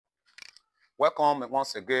Welcome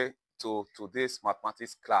once again to today's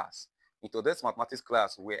mathematics class. In today's mathematics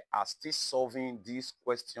class, we are still solving these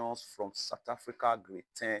questions from South Africa grade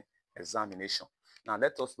 10 examination. Now,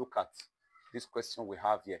 let us look at this question we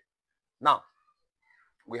have here. Now,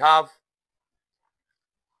 we have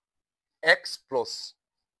x plus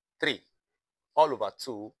 3 all over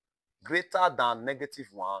 2 greater than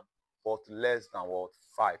 -1 but less than what?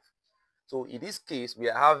 5. So in this case,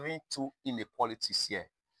 we are having two inequalities here.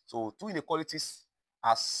 So two inequalities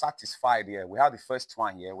are satisfied here. We have the first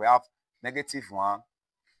one here. We have -1,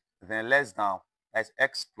 then less than, as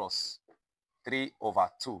x plus 3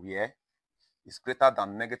 over 2 here is greater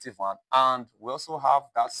than -1. And we also have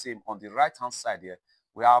that same on the right-hand side here.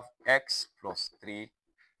 We have x plus 3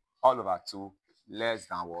 all over 2 less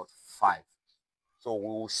than what? 5. So we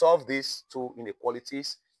will solve these two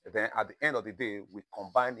inequalities. Then at the end of the day, we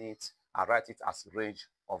combine it and write it as range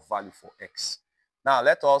of value for x. Now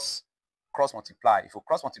let us cross multiply. If we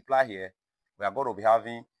cross multiply here, we are going to be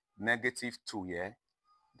having -2 here,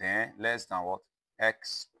 then less than what?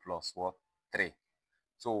 X plus what? 3.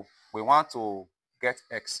 So we want to get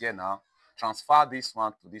x here now. Transfer this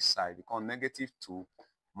one to this side, become -2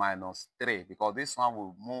 minus 3, because this one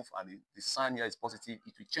will move and the sign here is positive.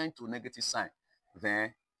 It will change to negative sign,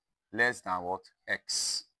 then less than what?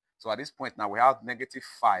 X. So at this point now we have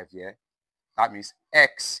 -5 here. That means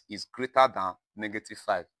x is greater than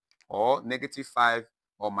 -5, or -5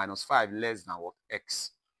 or -5 less than what?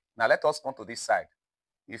 X. Now let us come to this side.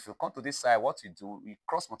 If you come to this side, what you do, you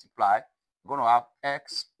cross multiply. You're going to have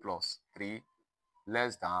x plus 3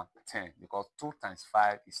 less than 10, because 2 times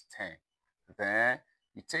 5 is 10. Then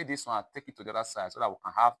you take this one and take it to the other side so that we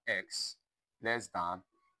can have x less than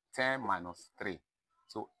 10 minus 3.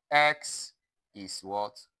 So x is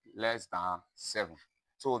what? Less than 7.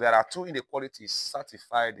 So there are two inequalities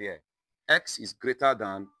satisfied here. X is greater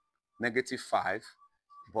than -5,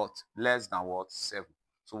 but less than what? 7.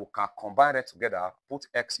 So we can combine them together, put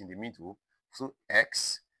x in the middle. So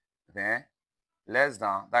x, then less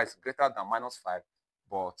than, that is greater than -5,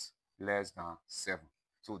 but less than 7.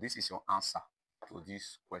 So this is your answer to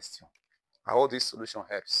this question. I hope this solution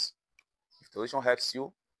helps. If the solution helps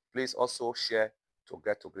you, please also share to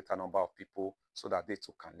get to a greater number of people so that they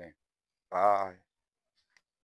too can learn. Bye.